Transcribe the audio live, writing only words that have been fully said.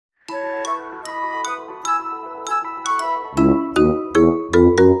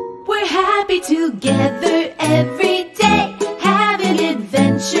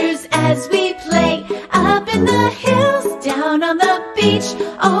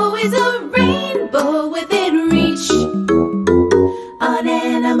always a rainbow within reach. On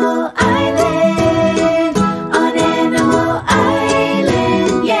Animal Island, on Animal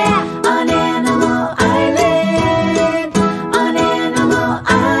Island, yeah, on Animal Island, on Animal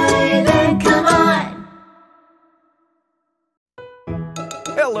Island, come on.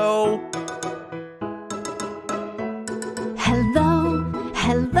 Hello. Hello,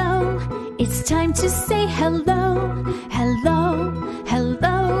 hello, it's time to say hello. Hello,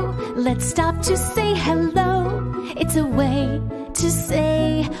 hello, let's stop to say hello. It's a way to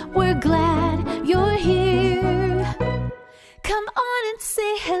say we're glad you're here. Come on and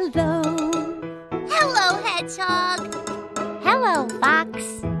say hello. Hello, Hedgehog. Hello, Fox.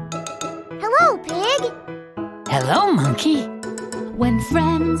 Hello, Pig. Hello, Monkey. When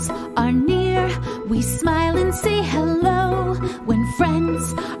friends are near, we smile and say hello. When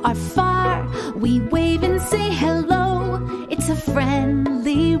friends are far, we wave and say hello. It's a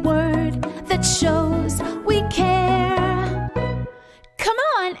friendly word that shows we care. Come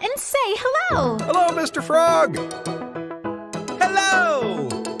on and say hello. Hello, Mr. Frog. Hello.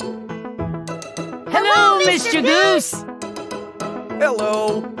 Hello, Mr. Goose.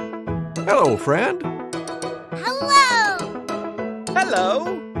 Hello. Hello, friend. Hello.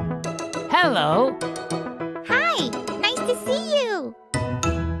 Hello. Hello. Hi, nice to see you.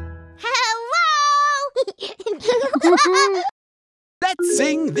 Hello. Let's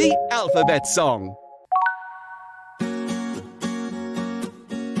sing the alphabet song.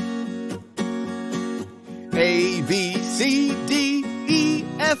 A, B, C, D, E,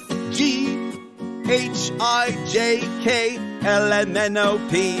 F, G, H, I, J, K, L, M, N, O,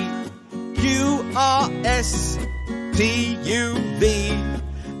 P, Q, R, S, T, U, V,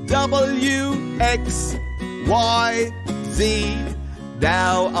 W, X, Y, Z.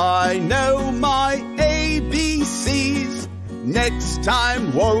 Now I know my ABCs. Next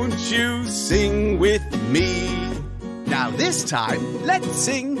time, won't you sing with me? Now this time, let's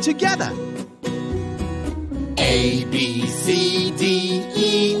sing together. A, B, C, D,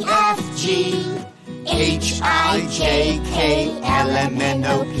 E, F, G, H, I, J, K, L, M, N,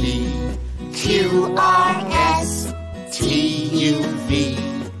 O, P, Q, R, S, T, U, V,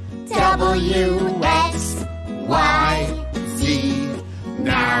 W, X, Y, Z.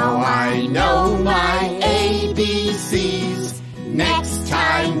 Now I know my ABCs. Next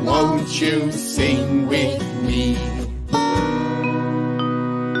time, won't you sing with me?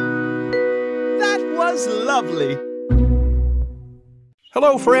 That was lovely.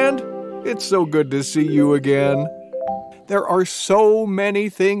 Hello, friend. It's so good to see you again. There are so many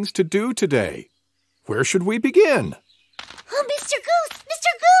things to do today. Where should we begin? Oh, Mr. Goose,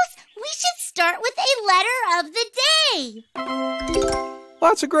 we should start with a letter of the day.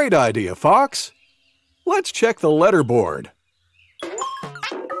 That's a great idea, Fox. Let's check the letter board.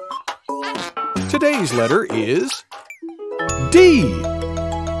 Today's letter is D.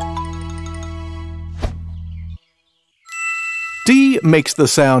 D makes the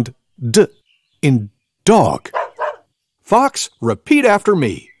sound D in dog. Fox, repeat after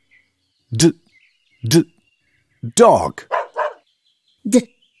me. D, D, dog. D,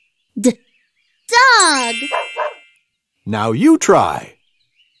 dog. Now you try.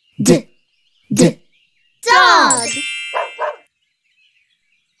 D, dog.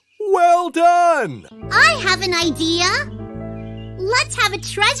 Well done! I have an idea. Let's have a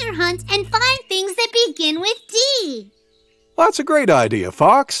treasure hunt and find things that begin with D. That's a great idea,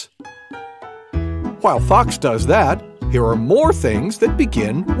 Fox. While Fox does that, here are more things that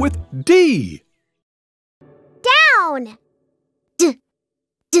begin with D. Down. D,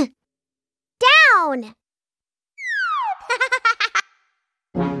 down.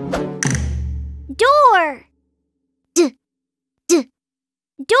 Door. D,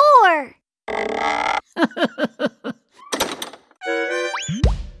 door.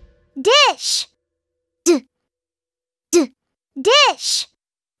 Dish. D, dish.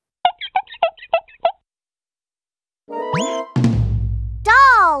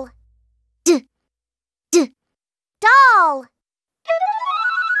 Doll. D, doll.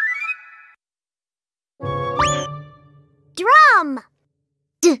 Drum.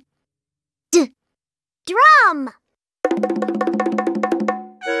 D, drum.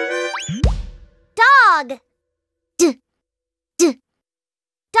 Dog. D,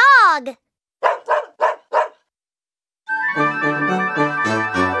 dog.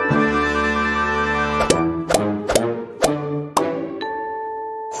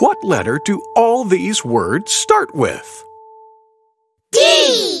 What letter do all these words start with?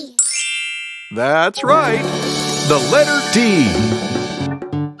 D. That's right, the letter D.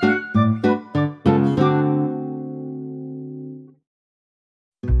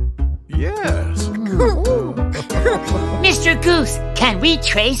 yes. Mr. Goose, can we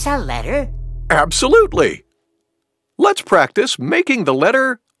trace a letter? Absolutely. Let's practice making the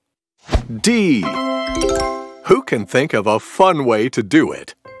letter D. Who can think of a fun way to do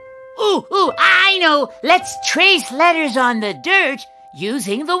it? Ooh, I know. Let's trace letters on the dirt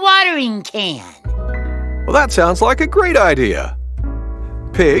using the watering can. Well, that sounds like a great idea.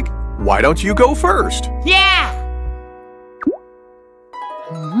 Pig, why don't you go first? Yeah!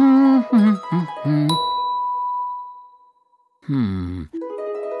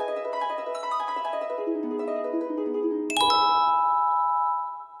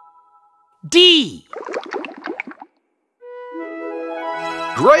 D.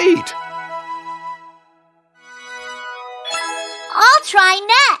 Great! I'll try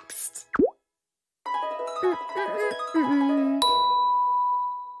next.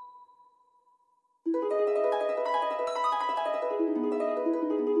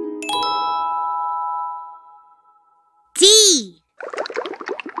 D.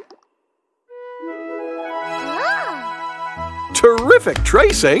 Terrific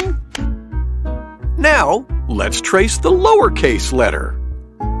tracing! Now, let's trace the lowercase letter.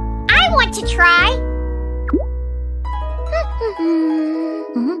 I want to try.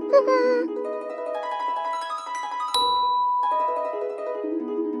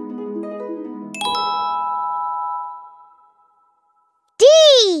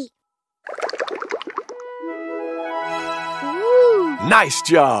 D. Ooh. Nice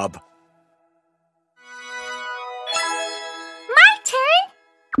job! My turn.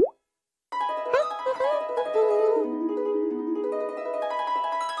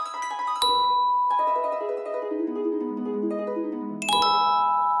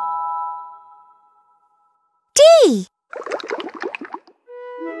 D.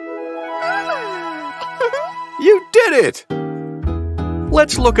 You did it!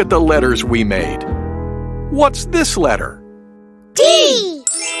 Let's look at the letters we made. What's this letter? D.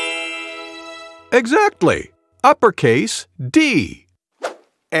 Exactly. Uppercase D.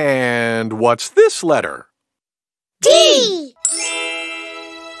 And what's this letter? D.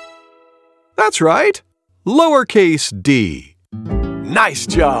 That's right. Lowercase d. Nice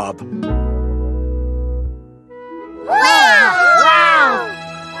job. Wow!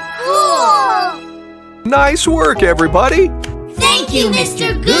 Cool! Nice work, everybody. Thank you,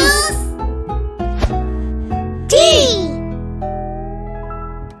 Mr. Goose. D.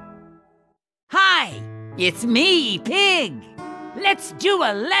 Hi, it's me, Pig. Let's do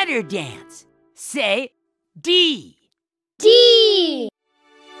a letter dance. Say D. D.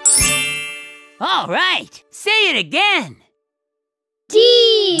 All right, say it again.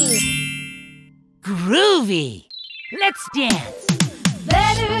 D. Groovy. Let's dance.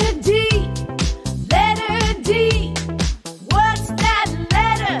 Letter D, letter D. What's that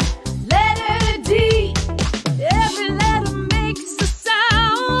letter? Letter D. Every letter makes a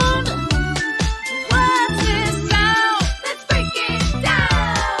sound. What's this sound? Let's break it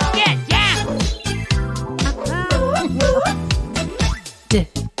down. Get down. D,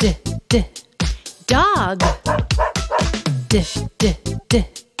 D, D. Dog. D, D, D.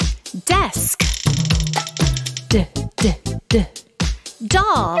 Desk. D, D, D.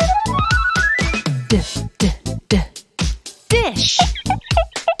 Doll. D, D, D. Dish.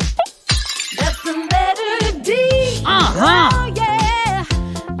 That's the letter D. Uh-huh. Oh, yeah.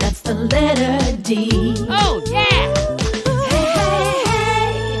 That's the letter D. Oh, yeah. Hey, hey,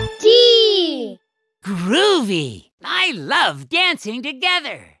 hey. D. Groovy. I love dancing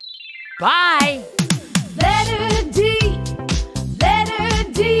together. Bye. Letter D.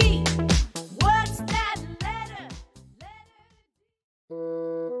 Letter D. What's that letter?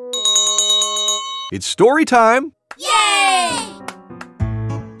 It's story time. Yay!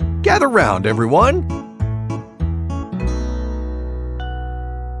 Gather round, everyone.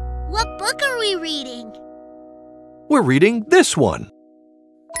 What book are we reading? We're reading this one.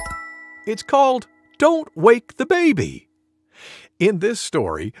 It's called Don't Wake the Baby. In this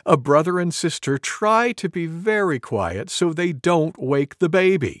story, a brother and sister try to be very quiet so they don't wake the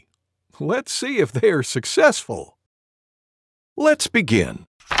baby. Let's see if they are successful. Let's begin.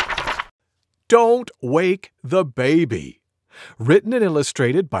 Don't Wake the Baby. Written and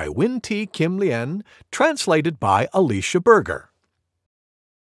illustrated by Win T. Kim Lien, translated by Alicia Berger.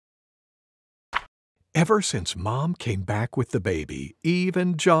 Ever since Mom came back with the baby, Eve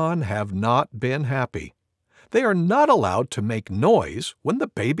and John have not been happy. They are not allowed to make noise when the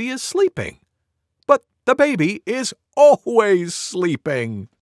baby is sleeping. But the baby is always sleeping.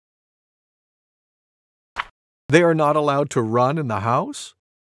 They are not allowed to run in the house.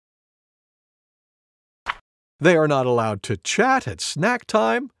 They are not allowed to chat at snack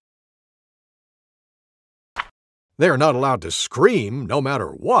time. They're not allowed to scream no matter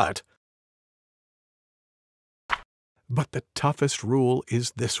what. But the toughest rule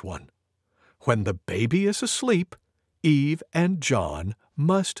is this one. When the baby is asleep, Eve and John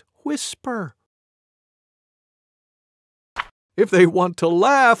must whisper. If they want to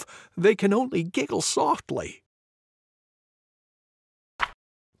laugh, they can only giggle softly.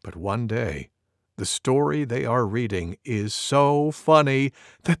 But one day, the story they are reading is so funny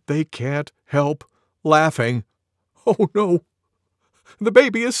that they can't help laughing. Oh no! The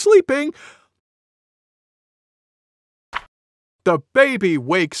baby is sleeping! The baby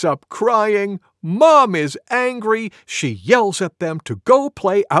wakes up crying. Mom is angry. She yells at them to go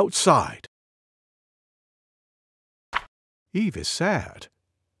play outside. Eve is sad.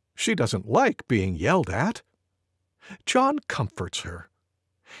 She doesn't like being yelled at. John comforts her.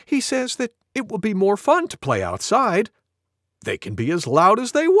 He says that it will be more fun to play outside. They can be as loud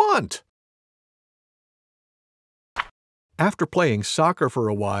as they want. After playing soccer for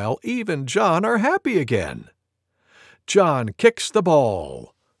a while, Eve and John are happy again. John kicks the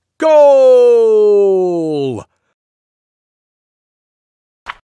ball. Goal!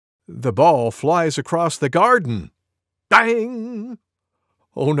 The ball flies across the garden. Bang!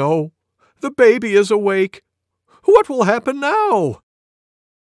 Oh no, the baby is awake. What will happen now?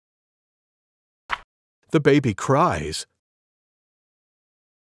 The baby cries.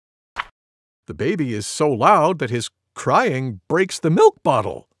 The baby is so loud that his crying breaks the milk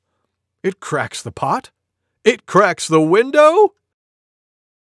bottle. It cracks the pot. It cracks the window.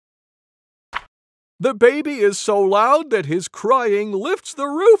 The baby is so loud that his crying lifts the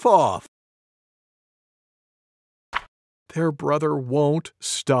roof off. Their brother won't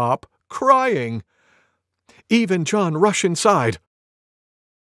stop crying. Eve and John rush inside.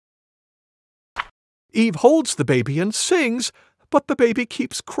 Eve holds the baby and sings, but the baby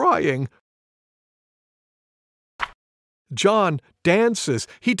keeps crying. John dances,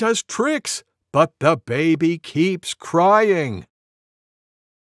 he does tricks, but the baby keeps crying.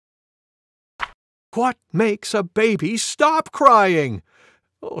 What makes a baby stop crying?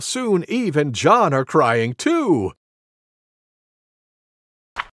 Oh, soon Eve and John are crying too.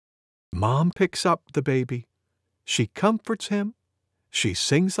 Mom picks up the baby. She comforts him. She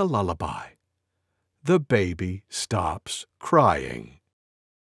sings a lullaby. The baby stops crying.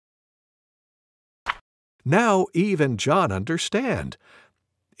 Now Eve and John understand.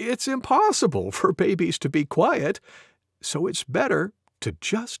 It's impossible for babies to be quiet, so it's better to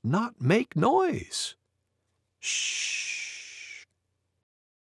just not make noise. Shh.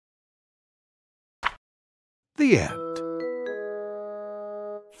 The end.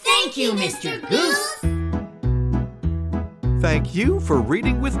 Thank you, Mr. Goose. Thank you for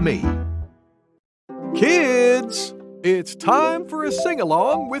reading with me. Kids, it's time for a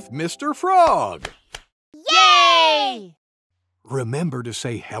sing-along with Mr. Frog. Yay! Remember to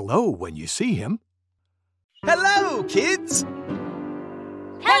say hello when you see him. Hello, kids!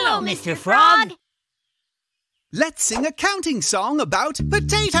 Hello, Mr. Frog. Let's sing a counting song about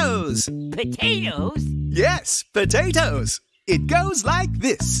potatoes. Potatoes? Yes, potatoes. It goes like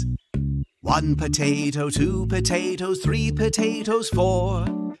this. 1 potato, 2 potatoes, 3 potatoes, 4.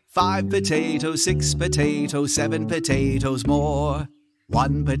 5 potatoes, 6 potatoes, 7 potatoes more.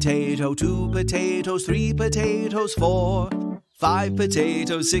 1 potato, 2 potatoes, 3 potatoes, 4. 5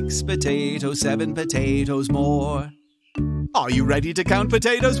 potatoes, 6 potatoes, 7 potatoes more. Are you ready to count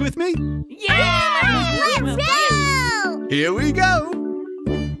potatoes with me? Yeah! Let's go! Here we go.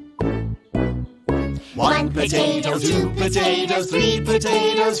 1 potato, 2 potatoes, 3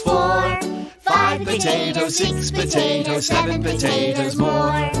 potatoes, 4. 5 potatoes, 6 potatoes, 7 potatoes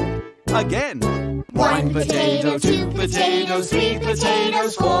more. Again. 1 potato, 2 potatoes, 3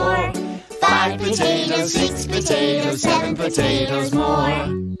 potatoes, 4. 5 potatoes, 6 potatoes, 7 potatoes more.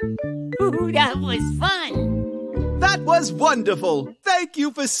 Ooh, that was fun. That was wonderful. Thank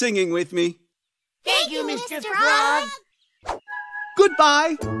you for singing with me. Thank you, Mr. Frog.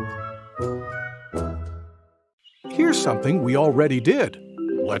 Goodbye. Here's something we already did.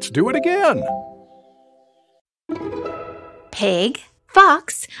 Let's do it again. Pig,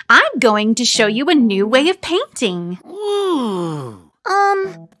 Fox, I'm going to show you a new way of painting. Ooh.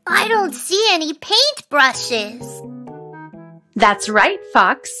 I don't see any paintbrushes. That's right,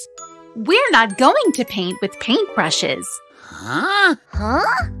 Fox. We're not going to paint with paintbrushes. Huh?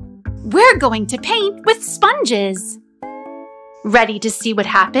 Huh? We're going to paint with sponges. Ready to see what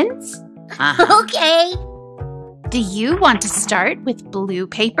happens? Uh-huh. Okay. Do you want to start with blue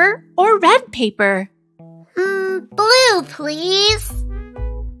paper or red paper? Blue, please.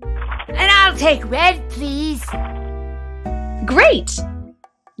 And I'll take red, please. Great!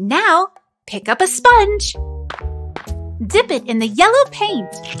 Now, pick up a sponge. Dip it in the yellow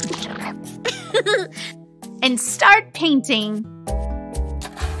paint. And start painting.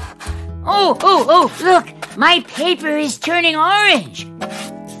 Oh, look! My paper is turning orange.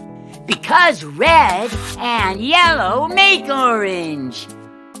 Because red and yellow make orange.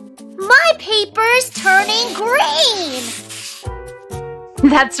 My paper's turning green.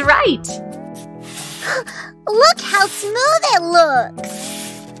 That's right. Look how smooth it looks.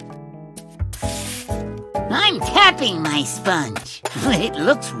 I'm tapping my sponge. It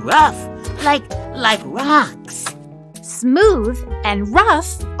looks rough, like rocks. Smooth and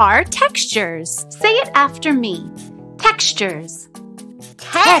rough are textures. Say it after me. Textures.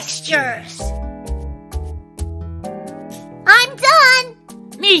 Textures. I'm done.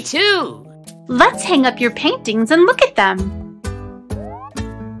 Me too. Let's hang up your paintings and look at them.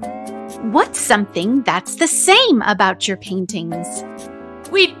 What's something that's the same about your paintings?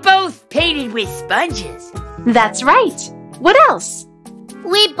 We both painted with sponges. That's right. What else?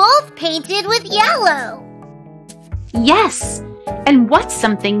 We both painted with yellow. Yes. And what's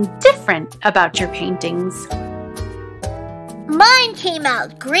something different about your paintings? Mine came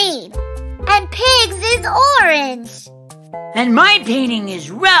out green, and Pig's is orange. And my painting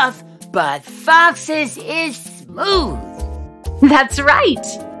is rough, but Fox's is smooth. That's right.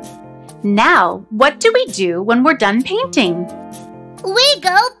 Now, what do we do when we're done painting? We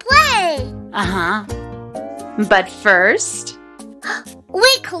go play. Uh-huh. But first,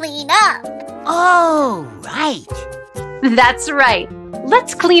 we clean up. Oh, right. That's right.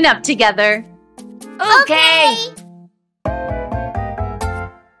 Let's clean up together. Okay.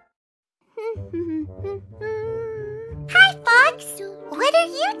 Hi, Fox. What are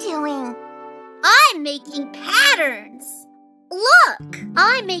you doing? I'm making patterns. Look,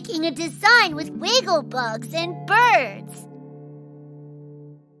 I'm making a design with wiggle bugs and birds.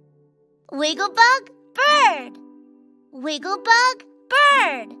 Wiggle bug, bird. Wiggle bug,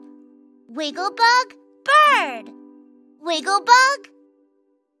 bird. Wiggle bug, bird. Wiggle bug.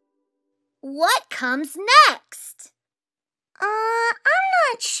 What comes next? I'm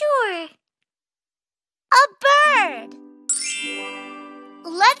not sure. A bird.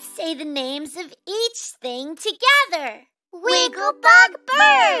 Let's say the names of each thing together. Wiggle bug,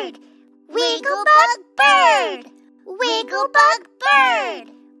 bird. Wiggle bug, bird. Wiggle bug,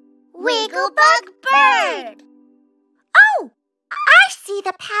 bird. Wiggle bug, bird. Oh, I see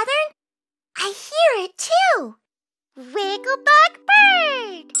the pattern. I hear it too. Wiggle bug,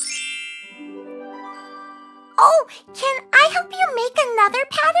 bird. Oh, can I help you make another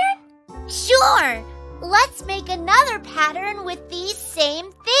pattern? Sure. Let's make another pattern with these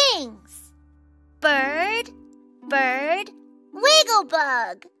same things. Bird, bird, wiggle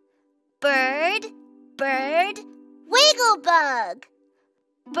bug. Bird, bird, wiggle bug.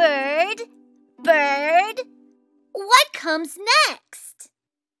 Bird, bird. What comes next?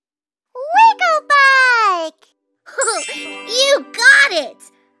 Wiggle bug! You got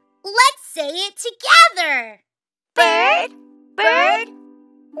it! Let's say it together. Bird, bird,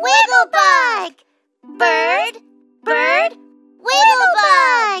 wiggle bug. Bird, bird, wiggle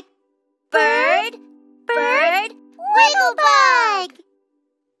bug. Bird, bird, wiggle bug.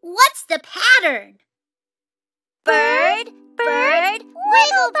 What's the pattern? Bird, bird,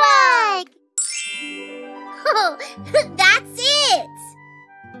 wiggle bug. Oh, that's it.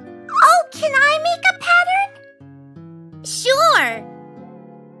 Oh, can I make a pattern? Sure.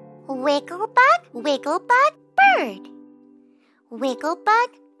 Wiggle bug, bird. Wiggle bug, bird. Wiggle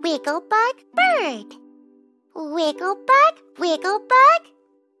bug.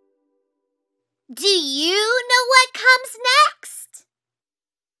 Do you know what comes next?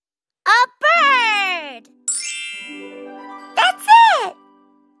 A bird. That's it.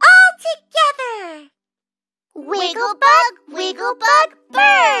 All together. Wiggle bug,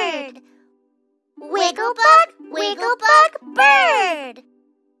 bird. Wiggle bug, bird.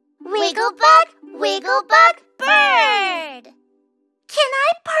 Wiggle bug, bird. Can I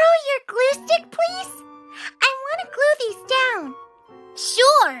borrow your glue stick, please? I want to glue these down.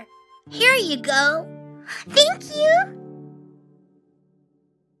 Sure. Here you go. Thank you.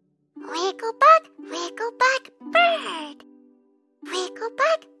 Wiggle bug, bird. Wiggle bug, bird. Wiggle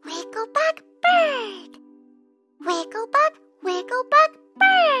bug,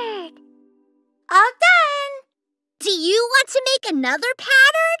 bird. All done. Do you want to make another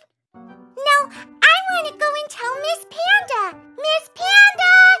pattern? No, I want to go and tell Miss Panda. Miss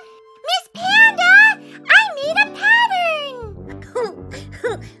Panda! Miss Panda! I made a pattern!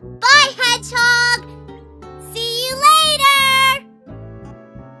 Bye, Hedgehog! See you later!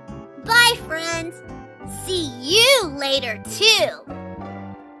 Bye, friends. See you later, too.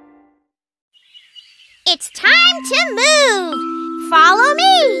 It's time to move. Follow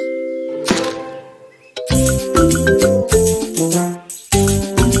me.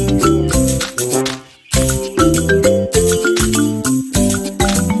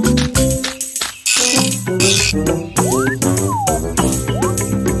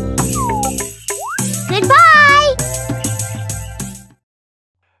 Goodbye.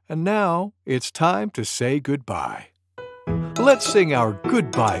 And now it's time to say goodbye. Let's sing our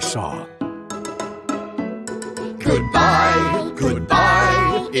goodbye song. Goodbye,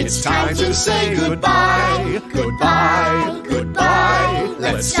 goodbye, it's time to say goodbye. Goodbye, goodbye,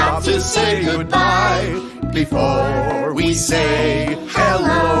 let's stop to say goodbye before we say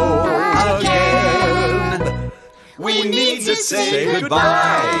hello again. We need to say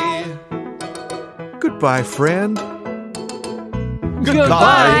goodbye. Goodbye, friend.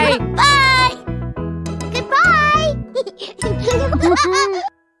 Goodbye. Bye. Goodbye.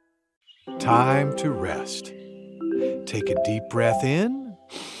 Time to rest. Take a deep breath in.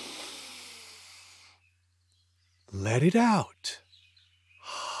 Let it out.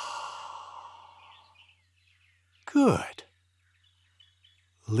 Good.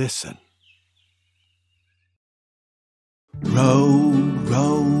 Listen. Row,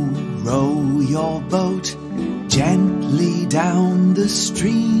 row, row your boat gently down the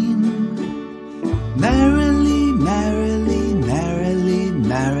stream. Merrily, merrily, merrily,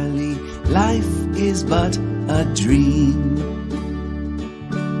 merrily, life is but a dream.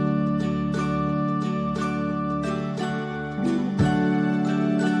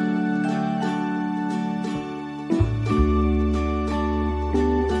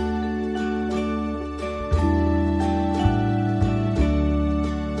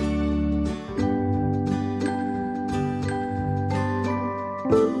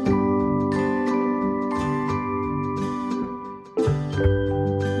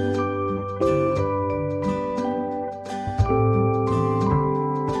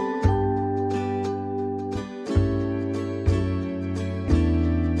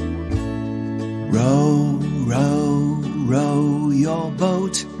 Row, row, row your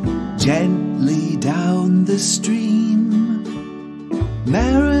boat gently down the stream.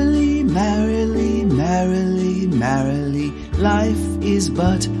 Merrily, merrily, merrily, merrily, life is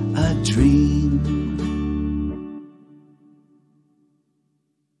but a dream.